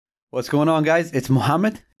What's going on, guys? It's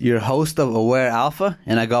Mohammed, your host of Aware Alpha,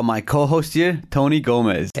 and I got my co-host here, Tony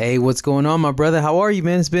Gomez. Hey, what's going on, my brother? How are you,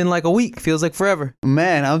 man? It's been like a week. Feels like forever.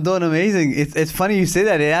 Man, I'm doing amazing. It's funny you say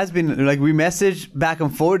that. It has been, like, we messaged back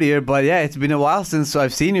and forth here, but yeah, it's been a while since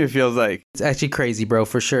I've seen you, it feels like. It's actually crazy, bro,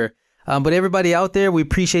 for sure. But everybody out there, we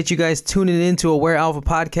appreciate you guys tuning in to Aware Alpha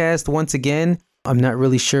Podcast once again. I'm not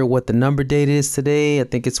really sure what the number date is today. I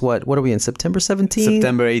think it's what are we in, September 17th?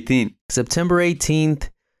 September 18th. September 18th.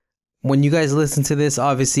 When you guys listen to this,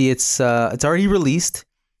 obviously it's already released,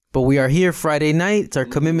 but we are here Friday night. It's our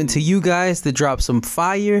commitment to you guys to drop some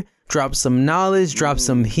fire, drop some knowledge, drop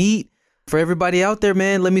some heat. For everybody out there,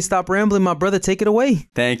 man, let me stop rambling. My brother, take it away.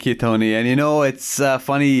 Thank you, Tony. And you know, it's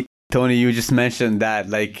funny, Tony, you just mentioned that,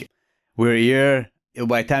 like, we're here.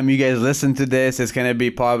 By the time you guys listen to this, it's going to be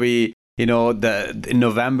probably, you know, the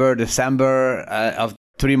November, December of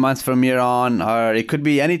 3 months from here on, or it could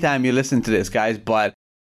be anytime you listen to this, guys. But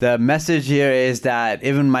the message here is that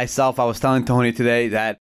even myself, I was telling Tony today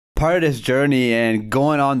that part of this journey and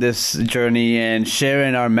going on this journey and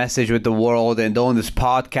sharing our message with the world and doing this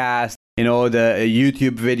podcast, you know, the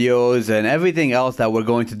YouTube videos and everything else that we're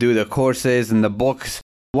going to do, the courses and the books.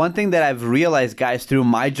 One thing that I've realized, guys, through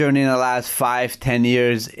my journey in the last 5-10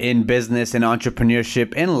 years in business and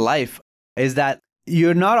entrepreneurship in life is that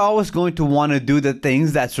you're not always going to want to do the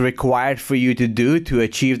things that's required for you to do to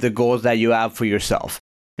achieve the goals that you have for yourself.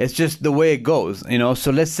 It's just the way it goes, you know. So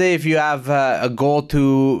let's say if you have a goal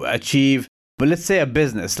to achieve, but let's say a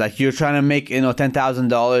business, like you're trying to make, you know,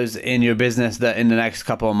 $10,000 in your business in the next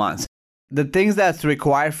couple of months. The things that's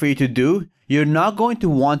required for you to do, you're not going to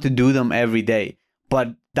want to do them every day.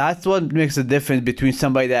 But that's what makes the difference between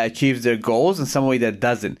somebody that achieves their goals and somebody that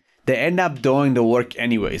doesn't. They end up doing the work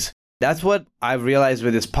anyways. That's what I've realized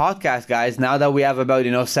with this podcast, guys. Now that we have about,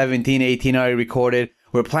 17, 18 already recorded,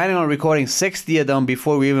 we're planning on recording 60 of them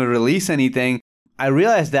before we even release anything. I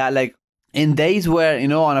realized that, like, in days where,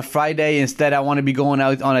 on a Friday, instead I want to be going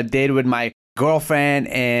out on a date with my girlfriend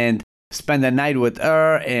and spend the night with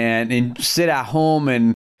her and sit at home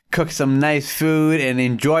and cook some nice food and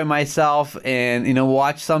enjoy myself and,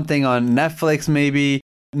 watch something on Netflix maybe.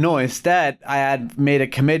 No, instead, I had made a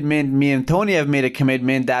commitment. Me and Tony have made a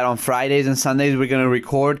commitment that on Fridays and Sundays we're going to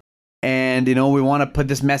record. And, we want to put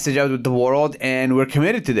this message out with the world, and we're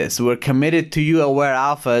committed to this. We're committed to you, Aware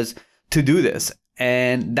Alphas, to do this.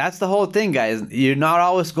 And that's the whole thing, guys. You're not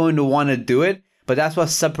always going to want to do it, but that's what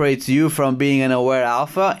separates you from being an Aware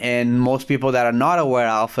Alpha. And most people that are not Aware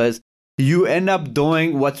Alphas, you end up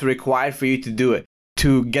doing what's required for you to do it,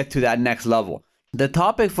 to get to that next level. The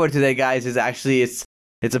topic for today, guys, is actually, it's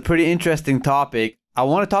a pretty interesting topic. I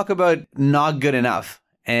want to talk about not good enough.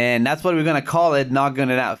 And that's what we're going to call it, not good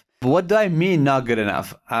enough. But what do I mean not good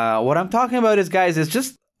enough? What I'm talking about is, guys, it's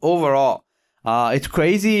just overall. It's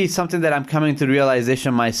crazy. Something that I'm coming to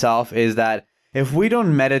realization myself is that if we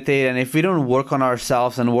don't meditate and if we don't work on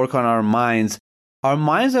ourselves and work on our minds are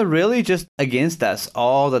really just against us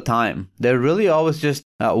all the time. They're really always just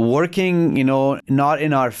working, not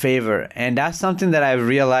in our favor. And that's something that I've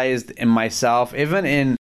realized in myself, even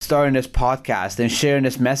in starting this podcast and sharing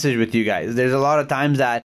this message with you guys. There's a lot of times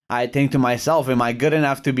that I think to myself, am I good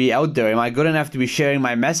enough to be out there? Am I good enough to be sharing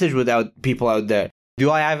my message without people out there?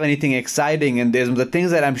 Do I have anything exciting? And the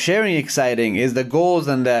things that I'm sharing exciting? Is the goals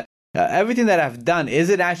and the everything that I've done, is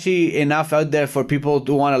it actually enough out there for people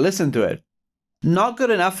to want to listen to it? Not good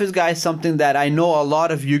enough is, guys, something that I know a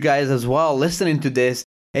lot of you guys as well listening to this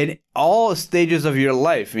in all stages of your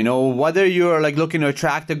life. Whether you're like looking to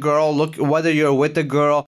attract a girl, whether you're with a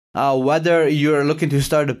girl, whether you're looking to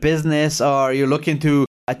start a business or you're looking to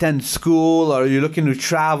attend school or you're looking to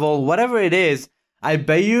travel, whatever it is, I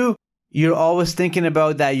bet you're always thinking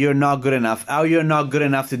about that you're not good enough. How you're not good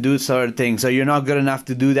enough to do certain things, or you're not good enough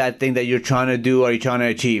to do that thing that you're trying to do or you're trying to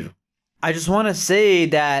achieve. I just want to say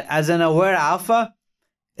that as an Aware Alpha,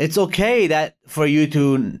 it's okay that for you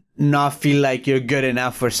to not feel like you're good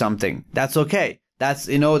enough for something. That's okay. That's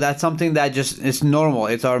something that just is normal.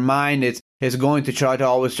 It's our mind. It's going to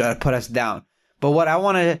always try to put us down. But what I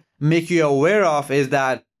want to make you aware of is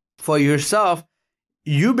that for yourself,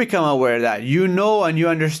 you become aware that you know and you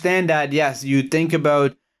understand that, yes, you think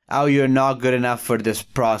about how you're not good enough for this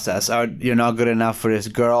process, or you're not good enough for this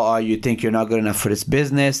girl, or you think you're not good enough for this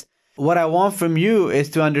business. What I want from you is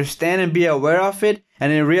to understand and be aware of it,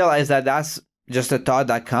 and then realize that that's just a thought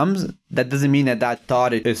that comes. That doesn't mean that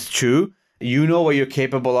thought is true. You know what you're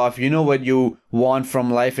capable of. You know what you want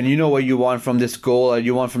from life, and you know what you want from this goal, or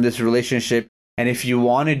you want from this relationship. And if you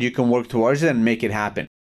want it, you can work towards it and make it happen.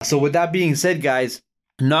 So with that being said, guys,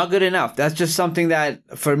 not good enough. That's just something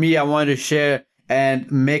that, for me, I wanted to share and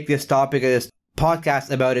make this topic of this podcast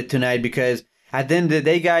about it tonight, because at the end of the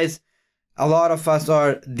day, guys, a lot of us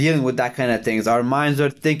are dealing with that kind of things. Our minds are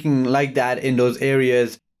thinking like that in those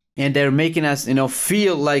areas, and they're making us,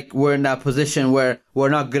 feel like we're in that position where we're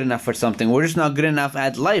not good enough for something. We're just not good enough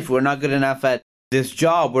at life. We're not good enough at this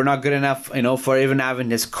job. We're not good enough, for even having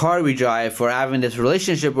this car we drive, for having this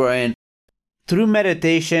relationship we're in. Through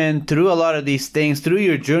meditation, through a lot of these things, through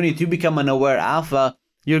your journey to become an aware alpha,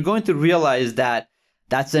 you're going to realize that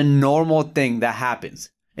that's a normal thing that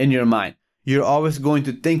happens in your mind. You're always going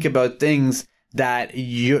to think about things that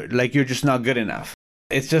you're just not good enough.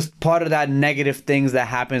 It's just part of that negative things that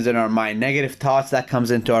happens in our mind, negative thoughts that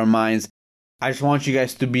comes into our minds. I just want you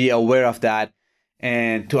guys to be aware of that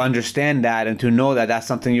and to understand that and to know that that's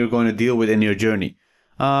something you're going to deal with in your journey.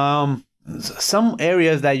 Some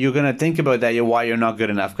areas that you're going to think about that why you're not good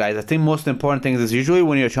enough, guys. I think most important things is usually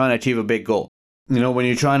when you're trying to achieve a big goal. When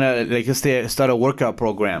you're trying to, let's say, start a workout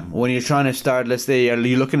program. When you're trying to start, let's say, you're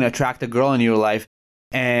looking to attract a girl in your life,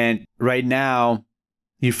 and right now,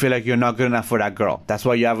 you feel like you're not good enough for that girl. That's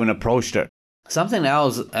why you haven't approached her. Something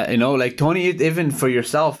else, like Tony, even for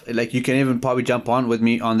yourself, like you can even probably jump on with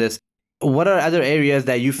me on this. What are other areas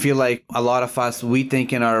that you feel like a lot of us, we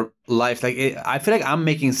think in our life, I feel like I'm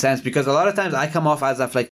making sense, because a lot of times I come off as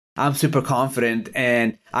if like I'm super confident,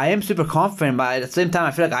 and I am super confident, but at the same time,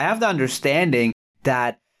 I feel like I have the understanding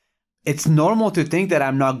that it's normal to think that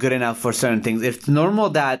I'm not good enough for certain things. It's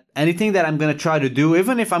normal that anything that I'm going to try to do,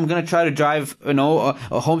 even if I'm going to try to drive,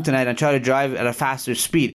 home tonight and try to drive at a faster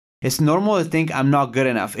speed, it's normal to think I'm not good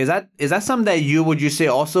enough. Is that something that would you say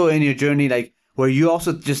also in your journey, like where you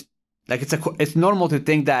also just like it's normal to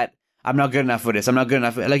think that I'm not good enough for this. I'm not good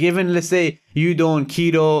enough. Like even let's say you doing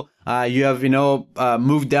keto, you have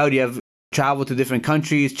moved out, you have traveled to different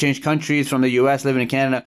countries, changed countries from the US, living in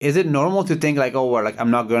Canada. Is it normal to think like, I'm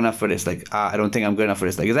not good enough for this? Like, I don't think I'm good enough for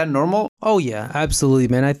this. Like, is that normal? Oh yeah, absolutely,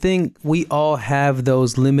 man. I think we all have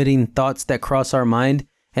those limiting thoughts that cross our mind.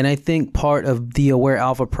 And I think part of the Aware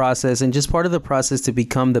Alpha process and just part of the process to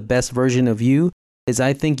become the best version of you is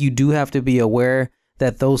I think you do have to be aware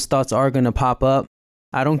that those thoughts are going to pop up.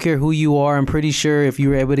 I don't care who you are. I'm pretty sure if you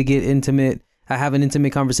were able to get intimate, have an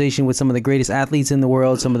intimate conversation with some of the greatest athletes in the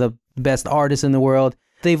world, some of the best artists in the world,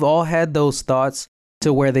 they've all had those thoughts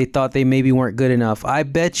to where they thought they maybe weren't good enough. I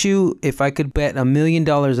bet you, if I could bet $1 million,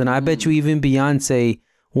 and I bet you even Beyonce,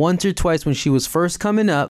 once or twice when she was first coming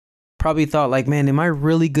up, probably thought like, man, am I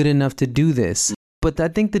really good enough to do this? But I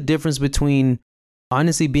think the difference between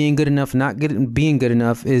honestly being good enough and not being good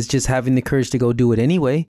enough is just having the courage to go do it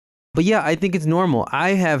anyway. But yeah, I think it's normal.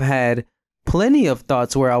 I have had plenty of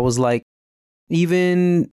thoughts where I was like,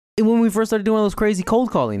 even when we first started doing all those crazy cold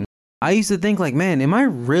calling, I used to think like, man, am I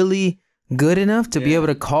really good enough to be able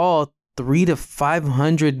to call 300 to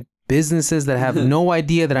 500 businesses that have no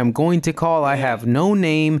idea that I'm going to call? I have no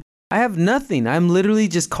name. I have nothing. I'm literally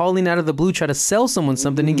just calling out of the blue, try to sell someone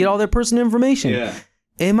something and get all their personal information. Yeah.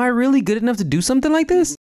 Am I really good enough to do something like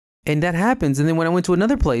this? And that happens. And then when I went to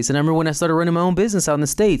another place, and I remember when I started running my own business out in the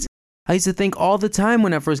States, I used to think all the time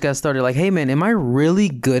when I first got started, like, hey man, am I really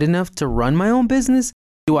good enough to run my own business?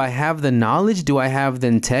 Do I have the knowledge? Do I have the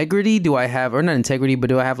integrity? Do I have, or not integrity, but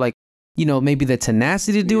do I have like, maybe the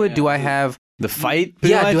tenacity to do it? Do I have the fight?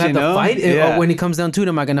 Yeah, do I have the fight? Yeah. When it comes down to it,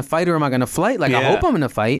 am I going to fight or am I going to flight? Like, I hope I'm going to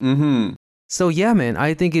fight. Mm-hmm. So yeah, man,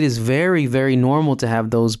 I think it is very, very normal to have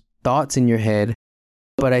those thoughts in your head.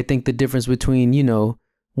 But I think the difference between,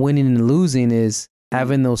 winning and losing is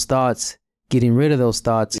having those thoughts, getting rid of those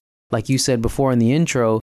thoughts. Like you said before in the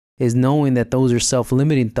intro, is knowing that those are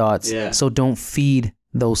self-limiting thoughts. Yeah. So don't feed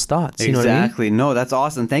those thoughts. You exactly. know what I mean? No, that's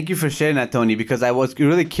awesome. Thank you for sharing that, Tony, because I was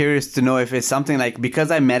really curious to know if it's something like, because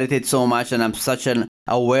I meditate so much and I'm such an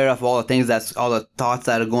aware of all the things, all the thoughts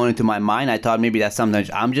that are going into my mind, I thought maybe that's something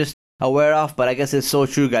I'm just aware of. But I guess it's so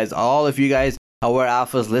true, guys. All of you guys, Aware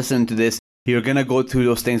Alphas, listen to this. You're going to go through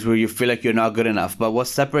those things where you feel like you're not good enough. But what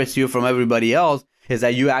separates you from everybody else is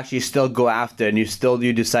that you actually still go after and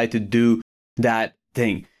you decide to do that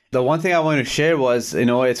thing. The one thing I wanted to share was,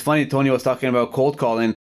 it's funny, Tony was talking about cold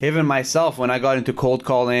calling. Even myself, when I got into cold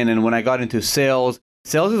calling and when I got into sales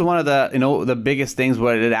is one of the, the biggest things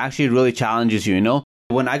where it actually really challenges you,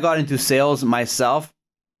 When I got into sales myself,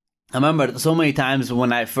 I remember so many times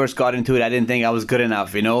when I first got into it, I didn't think I was good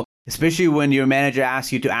enough, Especially when your manager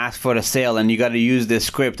asks you to ask for a sale and you got to use this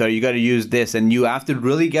script or you got to use this, and you have to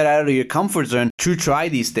really get out of your comfort zone to try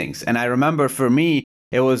these things. And I remember for me,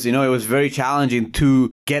 it was very challenging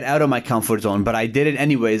to get out of my comfort zone, but I did it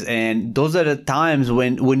anyways. And those are the times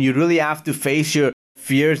when you really have to face your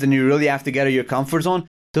fears and you really have to get out of your comfort zone.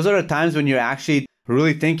 Those are the times when you're actually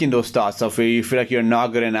really thinking those thoughts of where you feel like you're not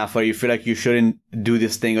good enough, or you feel like you shouldn't do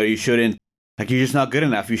this thing, or you shouldn't Like, you're just not good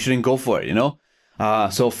enough. You shouldn't go for it, you know?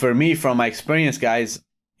 So for me, from my experience, guys,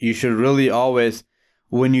 you should really always,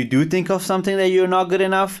 when you do think of something that you're not good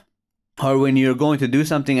enough, or when you're going to do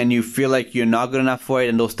something and you feel like you're not good enough for it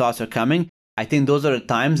and those thoughts are coming, I think those are the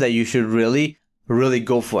times that you should really, really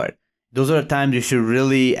go for it. Those are the times you should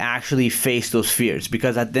really actually face those fears.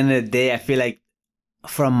 Because at the end of the day, I feel like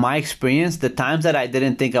from my experience, the times that I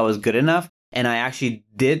didn't think I was good enough and I actually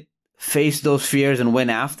did face those fears and went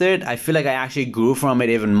after it, I feel like I actually grew from it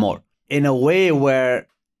even more. In a way where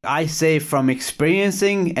I say from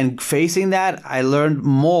experiencing and facing that, I learned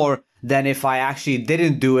more than if I actually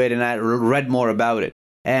didn't do it and I read more about it.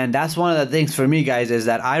 And that's one of the things for me, guys, is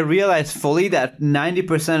that I realized fully that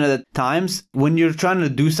 90% of the times when you're trying to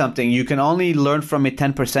do something, you can only learn from it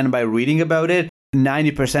 10% by reading about it,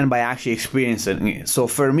 90% by actually experiencing it. So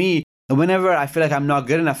for me, whenever I feel like I'm not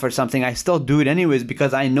good enough for something, I still do it anyways,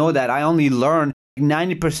 because I know that I only learn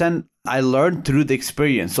 90%. I learned through the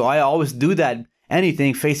experience. So I always do that,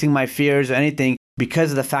 anything, facing my fears or anything,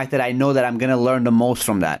 because of the fact that I know that I'm going to learn the most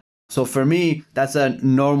from that. So for me, that's a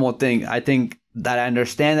normal thing. I think that I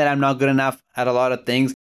understand that I'm not good enough at a lot of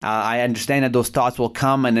things. I understand that those thoughts will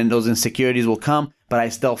come and then those insecurities will come, but I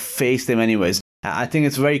still face them anyways. I think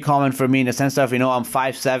it's very common for me in the sense of, I'm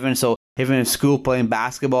 5'7", so even in school, playing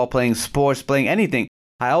basketball, playing sports, playing anything,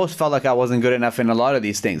 I always felt like I wasn't good enough in a lot of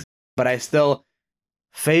these things. But I still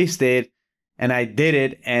faced it and I did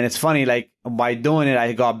it. And it's funny, like, by doing it,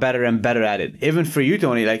 I got better and better at it. Even for you,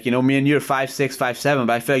 Tony, like, me and you're 5'6", 5'7",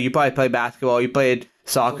 but I feel like you probably played basketball, you played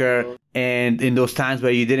soccer, and in those times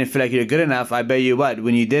where you didn't feel like you're good enough, I bet you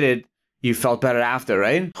when you did it, you felt better after,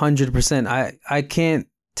 right? 100%. I can't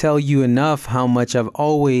tell you enough how much I've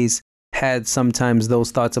always had sometimes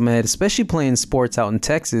those thoughts in my head, especially playing sports out in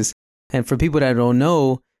Texas. And for people that don't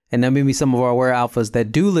know, and then maybe some of our Aware Alphas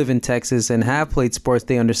that do live in Texas and have played sports,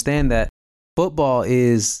 they understand that football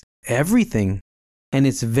is everything and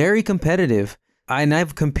it's very competitive.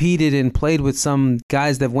 I've competed and played with some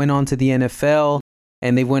guys that went on to the NFL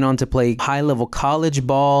and they went on to play high-level college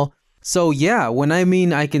ball. So yeah,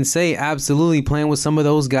 I can say absolutely playing with some of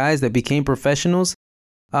those guys that became professionals.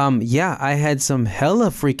 I had some hella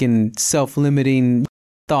freaking self-limiting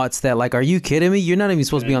thoughts that, like, are you kidding me? You're not even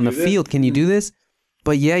supposed to be on the field. Can you do this?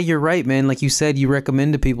 But yeah, you're right, man. Like you said, you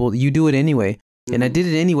recommend to people, you do it anyway. Mm-hmm. And I did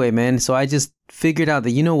it anyway, man. So I just figured out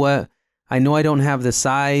that, you know what? I know I don't have the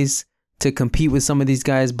size to compete with some of these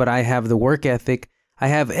guys, but I have the work ethic.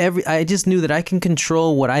 I just knew that I can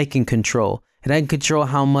control what I can control. And I can control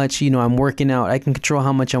how much, I'm working out. I can control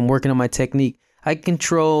how much I'm working on my technique. I can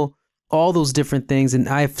control all those different things. And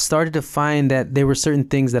I've started to find that there were certain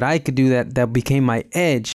things that I could do that became my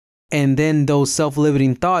edge. And then those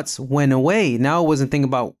self-limiting thoughts went away. Now I wasn't thinking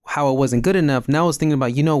about how I wasn't good enough. Now I was thinking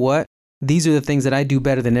about, you know what? These are the things that I do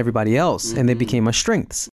better than everybody else. Mm-hmm. And they became my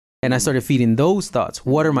strengths. And I started feeding those thoughts.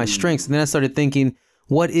 What are my strengths? And then I started thinking,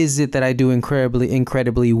 what is it that I do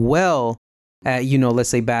incredibly well at, let's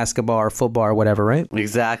say basketball or football or whatever, right?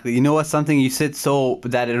 Exactly. You know what? Something you said so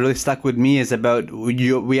that it really stuck with me is about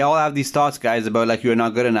we all have these thoughts, guys, about like you're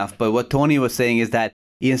not good enough. But what Tony was saying is that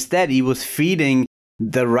instead he was feeding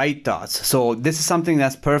the right thoughts. So this is something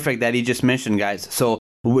that's perfect that he just mentioned, guys. So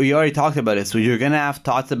we already talked about it. So you're going to have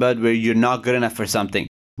thoughts about where you're not good enough for something.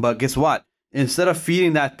 But guess what? Instead of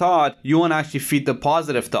feeding that thought, you want to actually feed the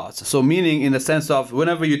positive thoughts. So meaning in the sense of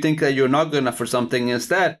whenever you think that you're not good enough for something,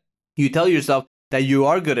 instead, you tell yourself that you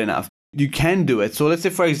are good enough. You can do it. So let's say,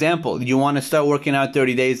 for example, you want to start working out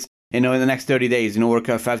 30 days, in the next 30 days, work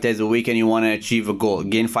out 5 days a week and you want to achieve a goal,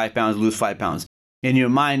 gain 5 pounds, lose 5 pounds. In your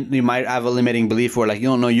mind, you might have a limiting belief where like,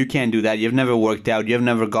 no, you can't do that. You've never worked out. You've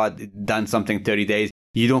never done something 30 days.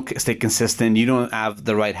 You don't stay consistent. You don't have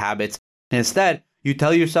the right habits. Instead, you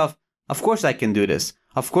tell yourself, of course I can do this.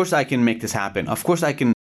 Of course I can make this happen. Of course I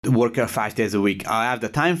can work out 5 days a week. I have the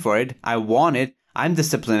time for it. I want it. I'm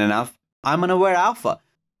disciplined enough. I'm an aware alpha.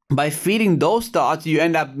 By feeding those thoughts, you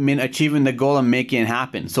end up achieving the goal and making it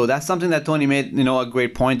happen. So that's something that Tony made, a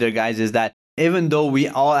great point there, guys, is that even though we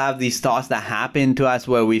all have these thoughts that happen to us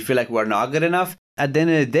where we feel like we're not good enough, at the end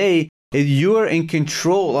of the day, you're in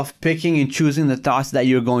control of picking and choosing the thoughts that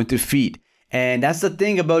you're going to feed. And that's the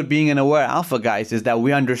thing about being an aware alpha, guys, is that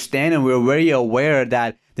we understand and we're very aware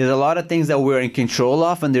that there's a lot of things that we're in control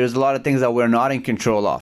of and there's a lot of things that we're not in control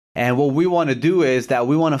of. And what we want to do is that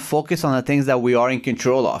we want to focus on the things that we are in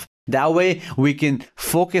control of. That way we can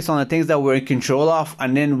focus on the things that we're in control of,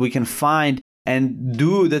 and then we can find and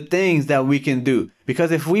do the things that we can do.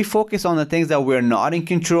 Because if we focus on the things that we're not in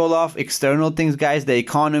control of, external things, guys, the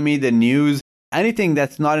economy, the news, anything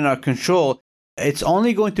that's not in our control, it's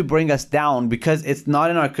only going to bring us down because it's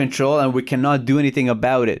not in our control and we cannot do anything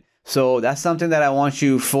about it. So that's something that I want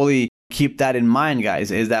you fully keep that in mind,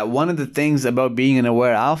 guys, is that one of the things about being an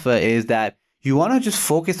aware alpha is that you want to just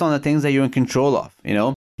focus on the things that you're in control of,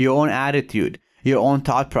 your own attitude, your own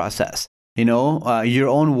thought process, your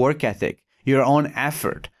own work ethic, your own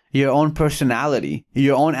effort, your own personality,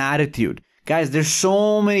 your own attitude. Guys, there's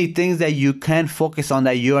so many things that you can focus on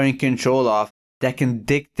that you are in control of that can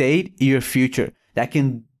dictate your future, that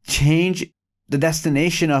can change the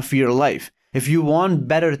destination of your life. If you want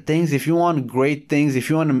better things, if you want great things, if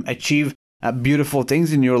you want to achieve beautiful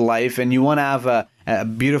things in your life, and you want to have a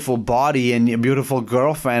beautiful body and a beautiful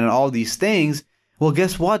girlfriend and all these things, well,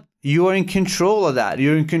 guess what? You are in control of that.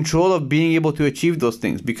 You're in control of being able to achieve those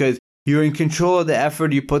things because you're in control of the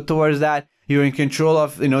effort you put towards that. You're in control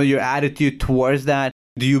of, your attitude towards that.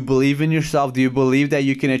 Do you believe in yourself? Do you believe that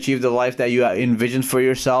you can achieve the life that you envision for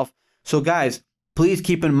yourself? So guys, please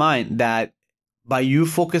keep in mind that by you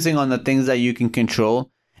focusing on the things that you can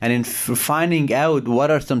control and in finding out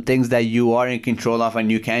what are some things that you are in control of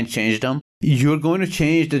and you can change them, you're going to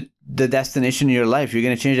change the destination of your life. You're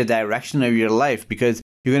going to change the direction of your life because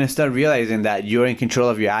you're going to start realizing that you're in control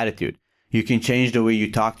of your attitude. You can change the way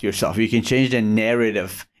you talk to yourself. You can change the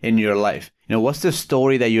narrative in your life. What's the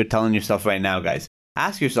story that you're telling yourself right now, guys?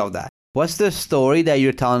 Ask yourself that. What's the story that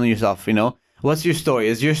you're telling yourself, What's your story?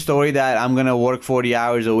 Is your story that I'm going to work 40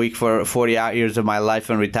 hours a week for 40 years of my life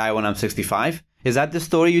and retire when I'm 65? Is that the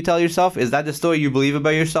story you tell yourself? Is that the story you believe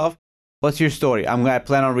about yourself? What's your story? I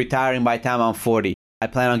plan on retiring by the time I'm 40. I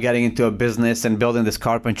plan on getting into a business and building this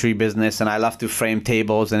carpentry business, and I love to frame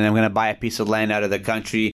tables, and I'm going to buy a piece of land out of the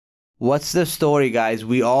country. What's the story, guys?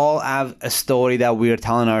 We all have a story that we're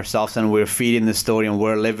telling ourselves, and we're feeding the story, and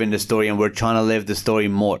we're living the story, and we're trying to live the story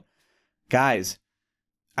more. Guys,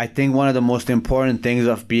 I think one of the most important things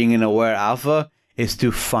of being an aware alpha is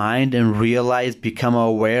to find and realize, become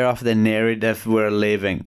aware of the narrative we're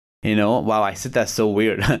living. Wow, I said that so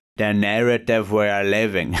weird. The narrative we're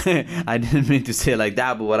living. I didn't mean to say it like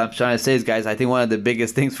that, but what I'm trying to say is, guys, I think one of the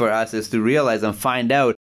biggest things for us is to realize and find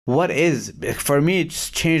out what is. For me, it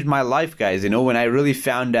just changed my life, guys. When I really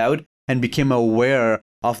found out and became aware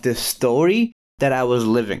of the story that I was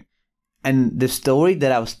living and the story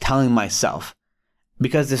that I was telling myself.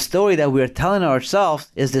 Because the story that we are telling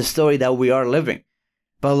ourselves is the story that we are living.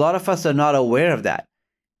 But a lot of us are not aware of that.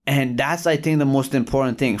 And that's, I think, the most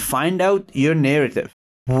important thing. Find out your narrative.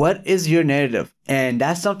 What is your narrative? And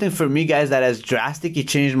that's something for me, guys, that has drastically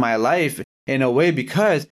changed my life in a way,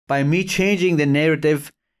 because by me changing the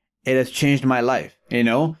narrative, it has changed my life.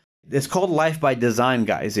 It's called life by design,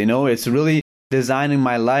 guys. It's really designing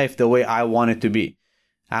my life the way I want it to be.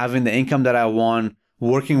 Having the income that I want,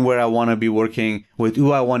 working where I want to be working, with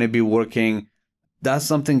who I want to be working. That's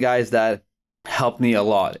something, guys, that helped me a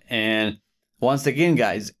lot. And once again,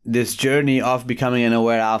 guys, this journey of becoming an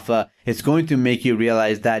aware alpha, it's going to make you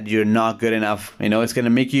realize that you're not good enough. It's going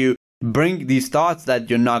to make you bring these thoughts that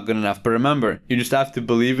you're not good enough. But remember, you just have to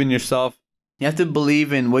believe in yourself. You have to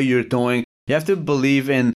believe in what you're doing. You have to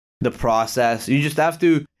believe in the process. You just have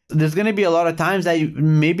to, there's going to be a lot of times that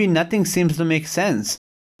maybe nothing seems to make sense.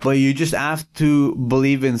 But you just have to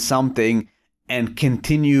believe in something and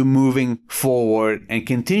continue moving forward and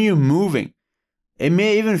continue moving. It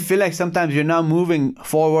may even feel like sometimes you're not moving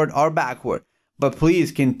forward or backward, but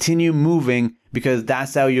please continue moving, because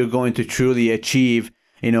that's how you're going to truly achieve,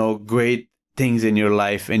 great things in your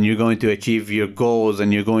life, and you're going to achieve your goals,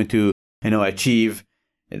 and you're going to, achieve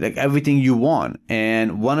like everything you want.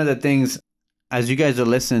 And one of the things, as you guys are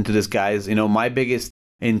listening to this, guys, my biggest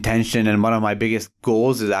intention and one of my biggest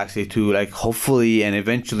goals is actually to hopefully and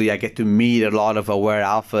eventually I get to meet a lot of aware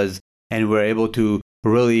alphas, and we're able to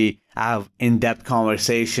really have in-depth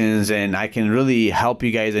conversations, and I can really help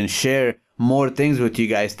you guys and share more things with you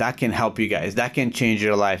guys that can help you guys, that can change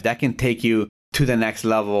your life, that can take you to the next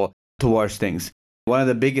level towards things. One of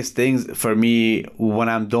the biggest things for me when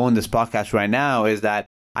I'm doing this podcast right now is that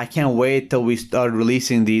I can't wait till we start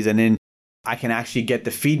releasing these, and then I can actually get the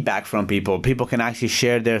feedback from people. People can actually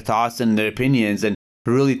share their thoughts and their opinions and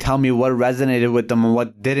really tell me what resonated with them and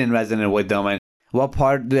what didn't resonate with them, and what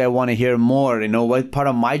part do I want to hear more, what part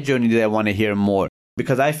of my journey do I want to hear more.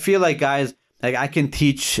 Because I feel like, guys, I can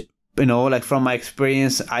teach, from my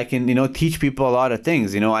experience, I can, teach people a lot of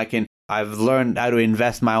things. I've learned how to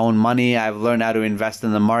invest my own money. I've learned how to invest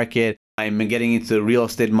in the market. I'm getting into the real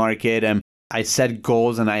estate market, and I set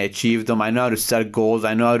goals and I achieved them. I know how to set goals.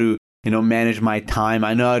 I know how to manage my time.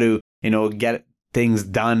 I know how to, get things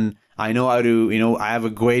done. I know how to, I have a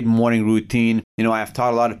great morning routine. I've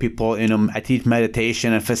taught a lot of people, I teach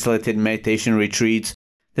meditation and facilitate meditation retreats.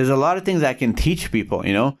 There's a lot of things I can teach people,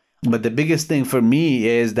 But the biggest thing for me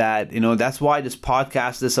is that, that's why this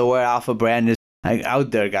podcast, this Aware Alpha brand is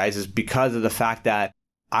out there, guys, is because of the fact that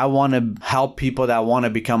I want to help people that want to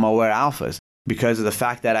become aware alphas, because of the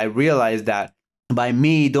fact that I realize that by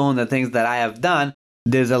me doing the things that I have done,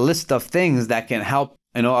 there's a list of things that can help,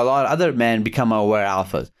 a lot of other men become aware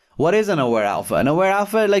alphas. What is an aware alpha? An aware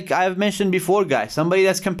alpha, like I've mentioned before, guys, somebody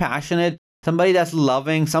that's compassionate, somebody that's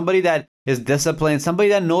loving, somebody that is disciplined, somebody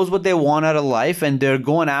that knows what they want out of life and they're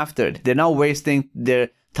going after it. They're not wasting their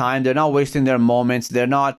time. They're not wasting their moments. They're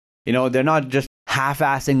not just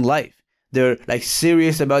half-assing life. They're like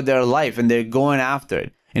serious about their life and they're going after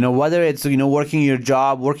it. Whether it's, working your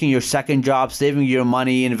job, working your second job, saving your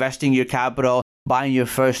money, investing your capital, buying your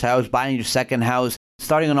first house, buying your second house,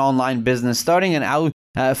 starting an online business, starting an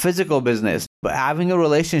physical business, but having a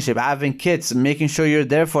relationship, having kids, making sure you're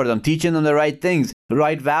there for them, teaching them the right things, the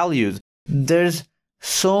right values. There's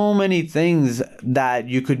so many things that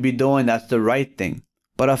you could be doing that's the right thing.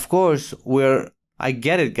 But of course, I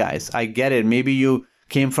get it, guys. I get it. Maybe you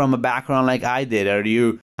came from a background like I did, or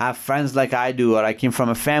you have friends like I do, or I came from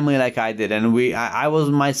a family like I did. And I was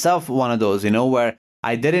myself one of those, where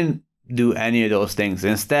I didn't do any of those things.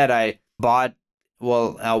 Instead, I bought,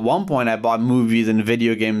 at one point I bought movies and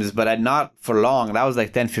video games, but not for long. That was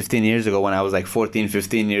like 10, 15 years ago when I was like 14,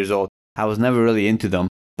 15 years old. I was never really into them.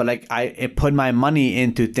 But like I put my money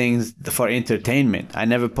into things for entertainment. I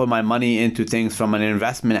never put my money into things from an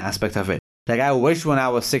investment aspect of it. Like I wish when I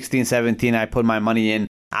was 16, 17, I put my money in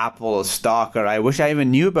Apple stock, or I wish I even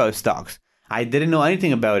knew about stocks. I didn't know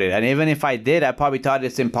anything about it. And even if I did, I probably thought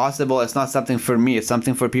it's impossible. It's not something for me. It's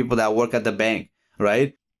something for people that work at the bank,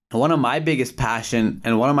 right? One of my biggest passion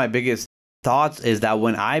and one of my biggest thoughts is that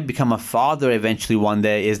when I become a father eventually one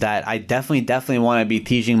day, is that I definitely want to be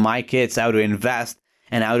teaching my kids how to invest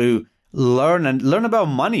and how to learn about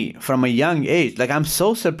money from a young age. Like I'm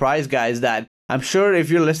so surprised, guys, that I'm sure if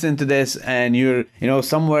you're listening to this and you're,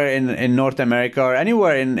 somewhere in North America or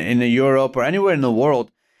anywhere in Europe or anywhere in the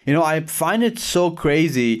world, I find it so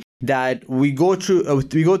crazy that we go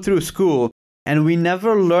through school and we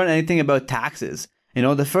never learn anything about taxes.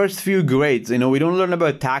 The first few grades, we don't learn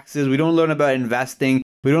about taxes. We don't learn about investing.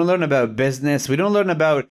 We don't learn about business. We don't learn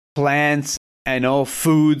about plants,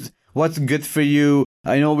 foods, what's good for you.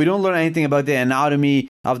 We don't learn anything about the anatomy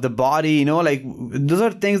of the body. Like those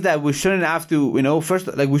are things that we shouldn't have to, first,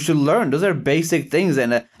 like we should learn. Those are basic things,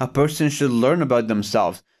 and a person should learn about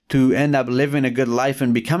themselves to end up living a good life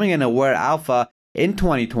and becoming an aware alpha in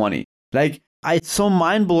 2020. Like it's so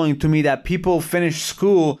mind blowing to me that people finish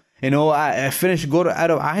school, go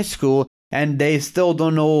out of high school, and they still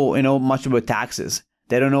don't know, much about taxes.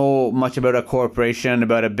 They don't know much about a corporation,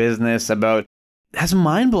 about a business, that's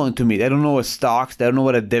mind-blowing to me. They don't know what stocks, they don't know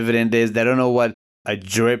what a dividend is, they don't know what a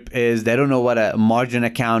DRIP is, they don't know what a margin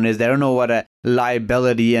account is, they don't know what a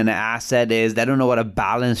liability and an asset is, they don't know what a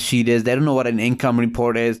balance sheet is, they don't know what an income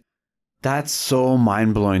report is. That's so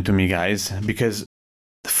mind-blowing to me, guys, because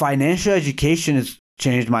financial education has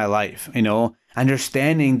changed my life,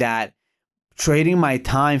 understanding that trading my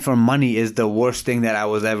time for money is the worst thing that I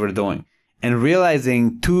was ever doing, and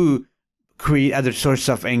realizing to create other sources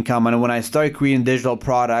of income. And when I started creating digital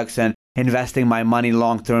products and investing my money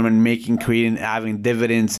long term and having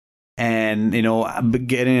dividends and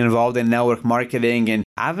getting involved in network marketing and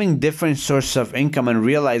having different sources of income, and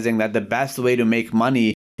realizing that the best way to make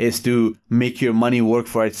money is to make your money work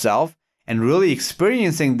for itself, and really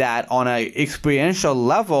experiencing that on an experiential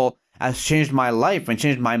level has changed my life and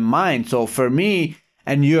changed my mind. So for me,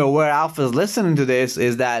 and you aware alphas listening to this,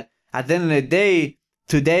 is that at the end of the day,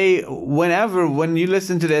 today, when you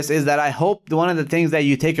listen to this, is that I hope one of the things that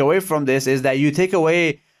you take away from this is that you take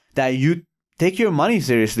away that you take your money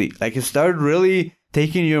seriously. Like you start really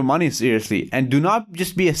taking your money seriously, and do not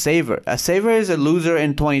just be a saver. A saver is a loser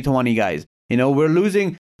in 2020, guys. We're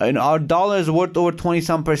losing, our dollar is worth over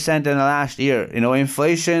 20% in the last year.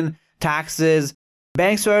 Inflation, taxes,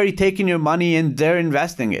 banks are already taking your money and they're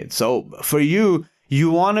investing it. So for you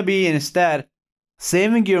want to be instead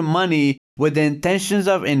saving your money with the intentions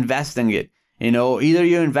of investing it. Either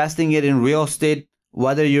you're investing it in real estate,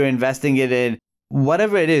 whether you're investing it in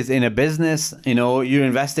whatever it is, in a business, you're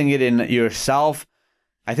investing it in yourself.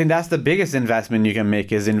 I think that's the biggest investment you can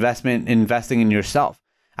make, is investing in yourself.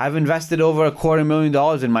 I've invested over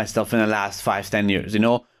 $250,000 in myself in the last 5-10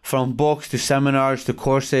 years, from books to seminars to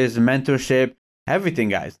courses, mentorship, everything,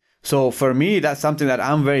 guys. So for me, that's something that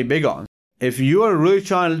I'm very big on. If you are really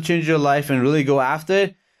trying to change your life and really go after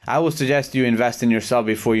it, I would suggest you invest in yourself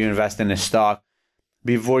before you invest in a stock,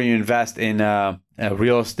 before you invest in a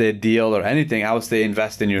real estate deal or anything. I would say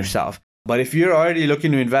invest in yourself. But if you're already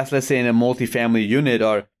looking to invest, let's say in a multifamily unit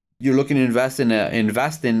or you're looking to invest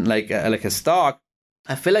in like a stock,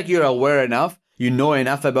 I feel like you're aware enough, you know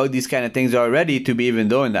enough about these kind of things already to be even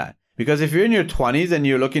doing that. Because if you're in your 20s and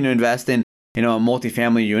you're looking to invest in, a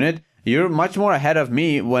multifamily unit, you're much more ahead of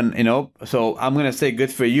me when, so I'm going to say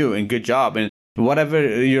good for you and good job. And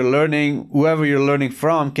whatever you're learning, whoever you're learning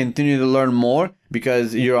from, continue to learn more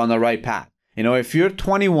because you're on the right path. If you're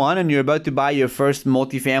 21 and you're about to buy your first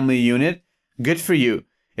multifamily unit, good for you.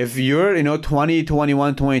 If you're, 20,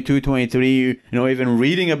 21, 22, 23, even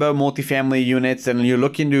reading about multifamily units and you're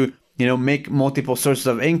looking to, make multiple sources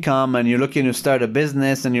of income and you're looking to start a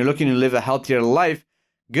business and you're looking to live a healthier life,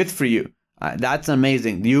 good for you. That's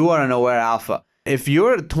amazing. You are an aware alpha. If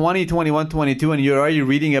you're 20, 21, 22 and you're already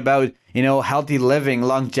reading about, healthy living,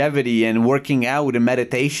 longevity and working out and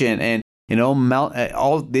meditation and,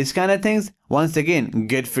 all these kind of things, once again,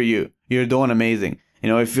 good for you. You're doing amazing.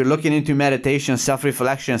 If you're looking into meditation,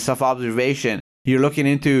 self-reflection, self-observation, you're looking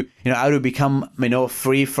into, how to become,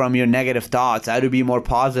 free from your negative thoughts, how to be more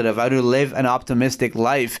positive, how to live an optimistic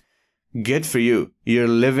life, good for you. You're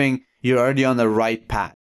already on the right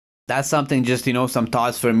path. That's something just, some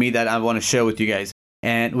thoughts for me that I want to share with you guys.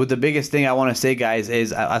 And with the biggest thing I want to say, guys,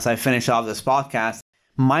 is as I finish off this podcast,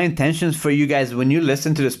 my intentions for you guys when you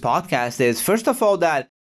listen to this podcast is, first of all, that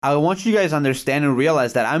I want you guys to understand and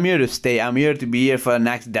realize that I'm here to stay. I'm here to be here for the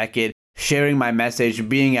next decade, sharing my message,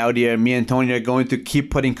 being out here. Me and Tony are going to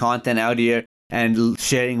keep putting content out here and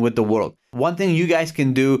sharing with the world. One thing you guys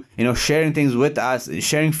can do, sharing things with us,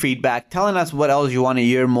 sharing feedback, telling us what else you want to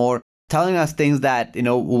hear more, telling us things that,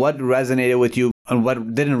 what resonated with you and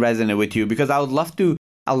what didn't resonate with you, because I would love to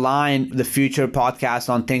align the future podcasts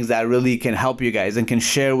on things that really can help you guys and can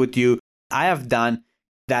share with you I have done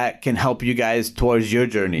that can help you guys towards your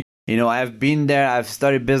journey. I've been there, I've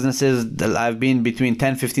started businesses, I've been between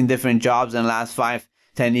 10, 15 different jobs in the last 5,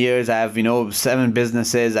 10 years. I have, 7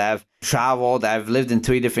 businesses, I've traveled, I've lived in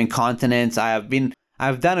 3 different continents, I've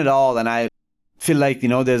done it all, and I feel like,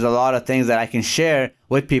 there's a lot of things that I can share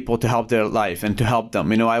with people to help their life and to help them.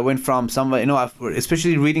 I went from somebody,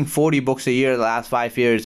 especially reading 40 books a year the last 5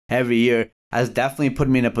 years, every year, has definitely put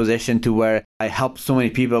me in a position to where I help so many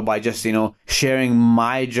people by just, sharing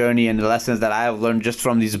my journey and the lessons that I have learned just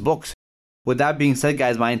from these books. With that being said,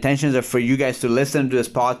 guys, my intentions are for you guys to listen to this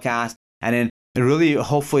podcast and then really,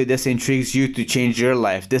 hopefully this intrigues you to change your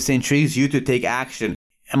life. This intrigues you to take action.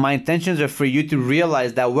 And my intentions are for you to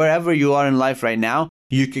realize that wherever you are in life right now,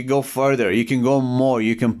 you can go further, you can go more,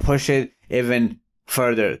 you can push it even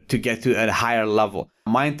further to get to a higher level.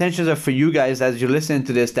 My intentions are for you guys as you listen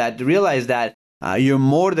to this that realize that you're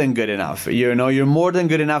more than good enough. You're more than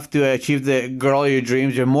good enough to achieve the girl of your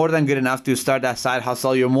dreams. You're more than good enough to start that side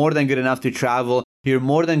hustle. You're more than good enough to travel. You're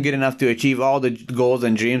more than good enough to achieve all the goals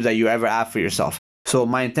and dreams that you ever have for yourself. So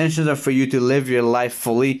my intentions are for you to live your life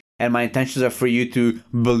fully, and my intentions are for you to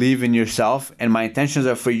believe in yourself, and my intentions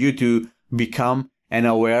are for you to become an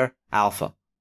aware alpha.